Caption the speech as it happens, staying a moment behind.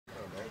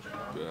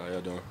Good. How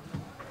y'all doing?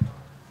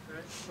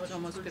 It's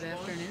almost good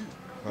afternoon.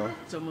 Huh?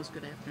 It's almost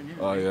good afternoon.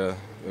 Oh, yeah.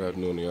 Good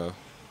afternoon, y'all.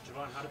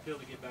 Javon, how'd it feel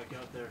to get back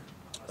out there?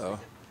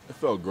 It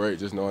felt great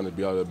just knowing to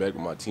be out there back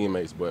with my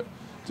teammates, but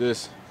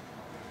just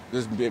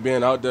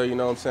being out there, you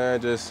know what I'm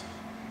saying, just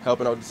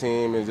helping out the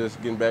team and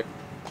just getting back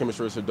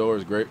chemistry with Shador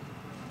is great.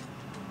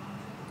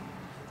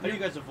 How do you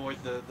guys avoid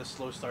the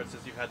slow starts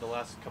as you've had the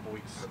last couple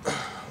weeks?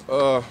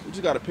 We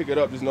just got to pick it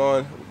up, just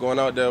knowing going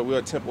out there, we're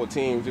a tempo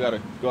team. We just got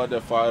to go out there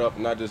fired up,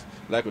 not just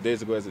like a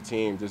days ago as a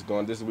team. Just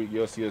going this week,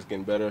 you'll see us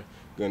getting better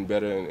and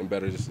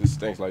better, just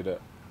things like that.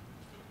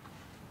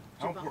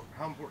 How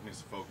important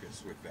is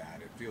focus with that?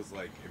 It feels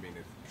like, I mean,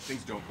 if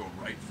things don't go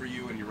right for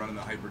you and you're running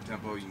the hyper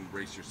tempo, you can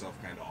race yourself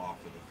kind of off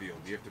of the field.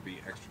 Do you have to be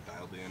extra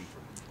dialed in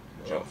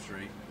from jump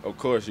straight? Of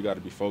course, you got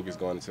to be focused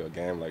going into a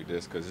game like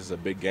this because it's a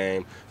big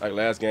game. Like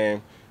last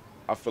game,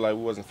 I feel like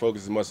we wasn't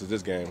focused as much as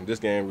this game. This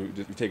game,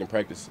 we're taking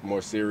practice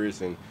more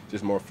serious and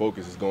just more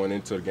focus is going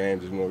into the game.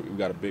 We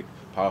got a big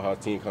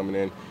powerhouse team coming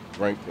in,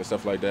 ranked and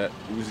stuff like that.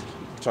 We just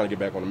trying to get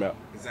back on the map.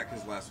 Is that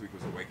because last week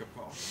was a wake-up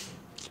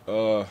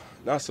call?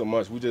 Not so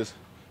much. We just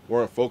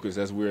weren't focused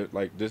as we're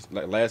like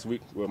last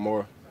week. We're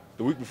more.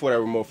 The week before that,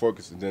 we're more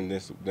focused than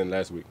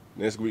last week.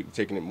 This week, we're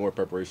taking it more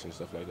preparation and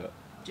stuff like that.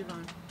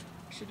 Javon,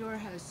 Shador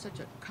has such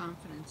a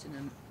confidence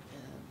and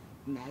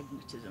a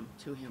magnetism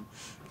to him.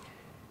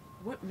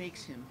 What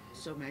makes him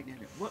so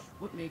magnetic?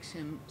 What makes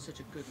him such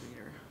a good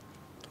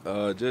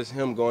leader? Just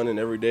him going in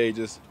every day,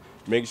 just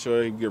making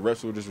sure he get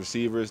reps with his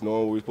receivers,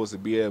 knowing where we're supposed to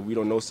be at. We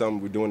don't know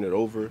something, we're doing it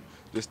over.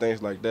 Just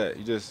things like that.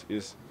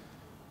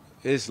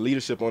 His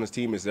leadership on his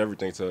team is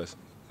everything to us.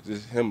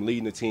 Just him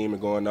leading the team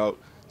and going out,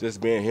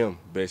 just being him,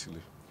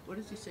 basically. What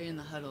does he say in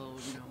the huddle,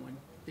 when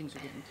things are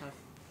getting tough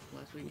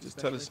last week?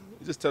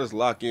 Just tell us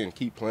lock in,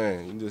 keep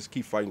playing, and just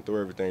keep fighting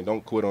through everything.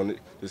 Don't quit on it,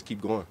 just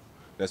keep going.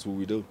 That's what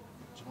we do.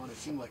 Javon, it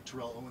seemed like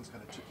Terrell Owens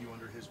kind of took you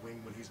under his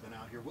wing when he's been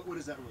out here. What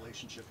has that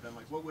relationship been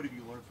like? What have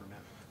you learned from him?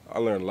 I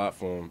learned a lot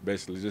from him,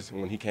 basically. Just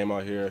when he came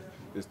out here,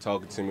 just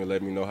talking to me,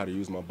 letting me know how to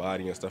use my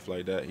body and stuff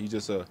like that. He's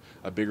just a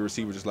bigger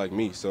receiver just like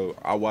me. So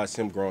I watched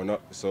him growing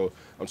up. So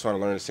I'm trying to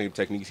learn the same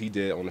techniques he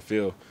did on the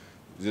field.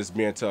 Just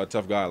being a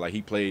tough guy. Like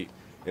he played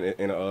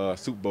in a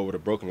Super Bowl with a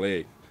broken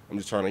leg. I'm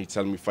just he's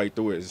telling me fight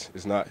through it.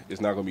 It's not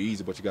going to be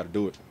easy, but you got to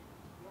do it.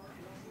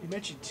 You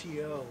mentioned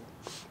T.O.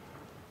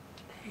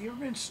 You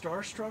ever been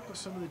starstruck with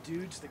some of the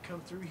dudes that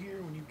come through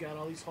here when you've got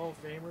all these Hall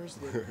of Famers?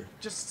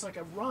 It's like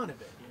a run of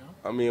it,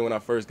 I mean, when I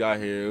first got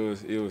here,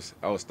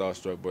 I was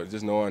starstruck, but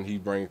just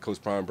knowing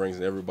Coach Prime brings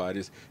in everybody,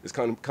 it's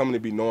kind of coming to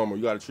be normal.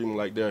 You got to treat them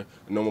like they're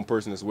a normal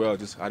person as well.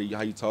 Just how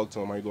you talk to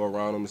them, how you go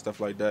around them and stuff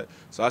like that.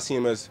 So I see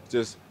him as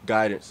just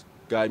guidance,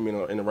 guide me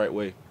in the right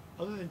way.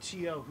 Other than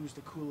T.O., who's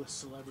the coolest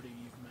celebrity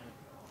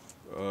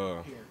you've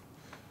met here?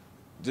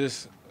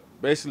 Just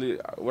basically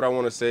what I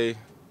want to say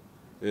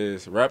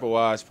is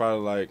rapper-wise, probably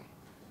like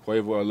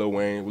Quavo or Lil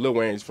Wayne. Lil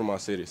Wayne's from my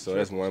city, so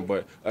that's one.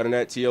 But other than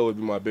that, T.O. would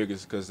be my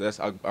biggest because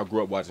I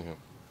grew up watching him.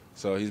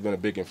 So he's been a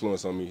big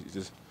influence on me,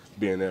 just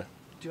being there.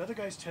 Do other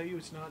guys tell you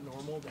it's not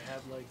normal to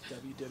have like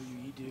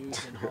WWE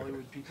dudes and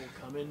Hollywood people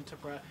come in to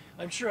practice?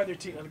 I'm sure other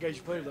guys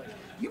you played like,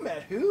 you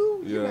met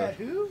who? You met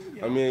who?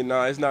 I mean,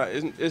 nah, it's not.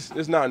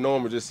 It's not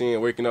normal just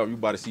waking up. You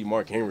about to see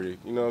Mark Henry.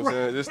 You know what I'm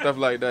saying? Just stuff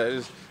like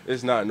that.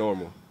 It's not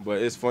normal,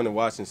 but it's fun to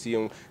watch and see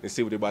them and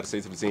see what they're about to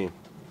say to the team.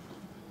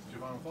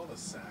 Javon, with all the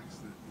sacks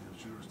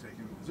that Shador's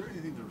taken, is there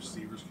anything the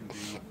receivers can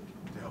do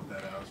to help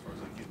that out as far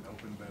as like getting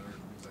open better,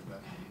 things like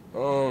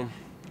that?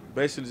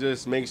 Basically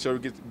just making sure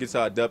we gets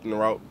our depth in the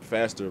route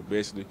faster,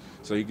 basically,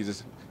 so he can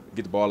just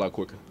get the ball out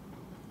quicker.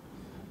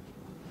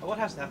 What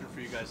has to happen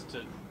for you guys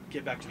to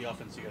get back to the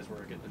offense you guys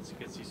were against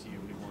CCU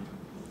week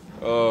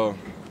one?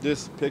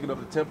 Just picking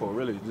up the tempo,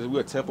 really. We're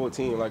a tempo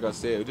team, like I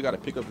said. We just got to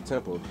pick up the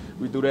tempo. If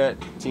we do that,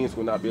 teams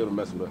will not be able to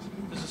mess with us.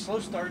 Does the slow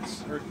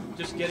starts or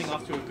just getting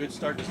off to a good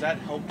start, does that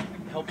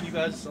help you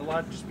guys a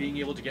lot, just being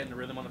able to get in the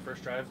rhythm on the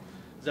first drive?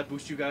 Does that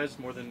boost you guys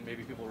more than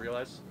maybe people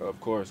realize? Of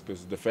course,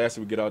 because the faster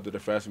we get out there, the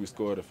faster we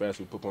score, the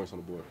faster we put points on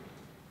the board.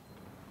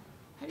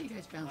 How do you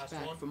guys bounce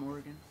back from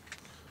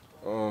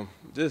Oregon?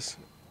 Just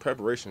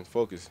preparation,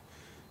 focus.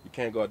 You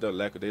can't go out there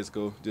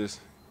lackadaisical. Just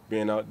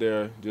being out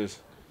there,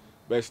 just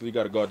basically you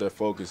got to go out there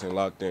focused and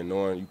locked in,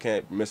 knowing you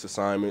can't miss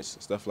assignments,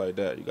 stuff like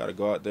that. You got to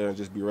go out there and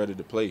just be ready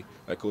to play.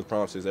 Like Coach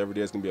Prime says, every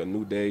day is going to be a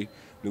new day,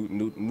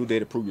 new day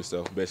to prove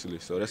yourself, basically.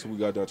 So that's what we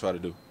got out there and try to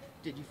do.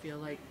 Did you feel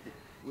like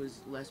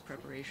was less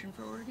preparation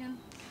for Oregon?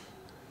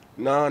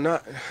 No,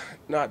 not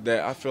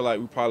that. I feel like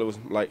we probably was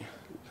like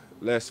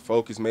less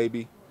focused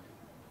maybe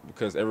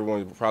because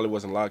everyone probably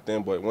wasn't locked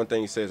in. But one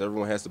thing he says,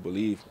 everyone has to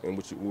believe in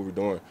what we're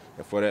doing.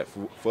 And for that,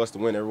 for us to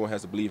win, everyone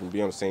has to believe and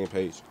be on the same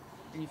page.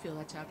 And you feel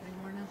that's happening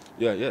more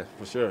now? Yeah,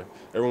 for sure.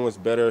 Everyone's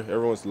better.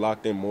 Everyone's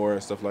locked in more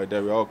and stuff like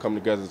that. We all come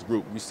together as a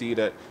group. We see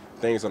that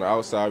things on the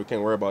outside, we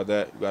can't worry about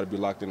that. We got to be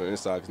locked in on the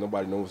inside because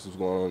nobody knows what's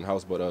going on in the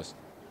house but us.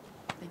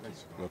 Thank you.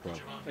 No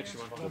problem. Thanks,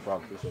 Javon. No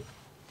problem. Appreciate it.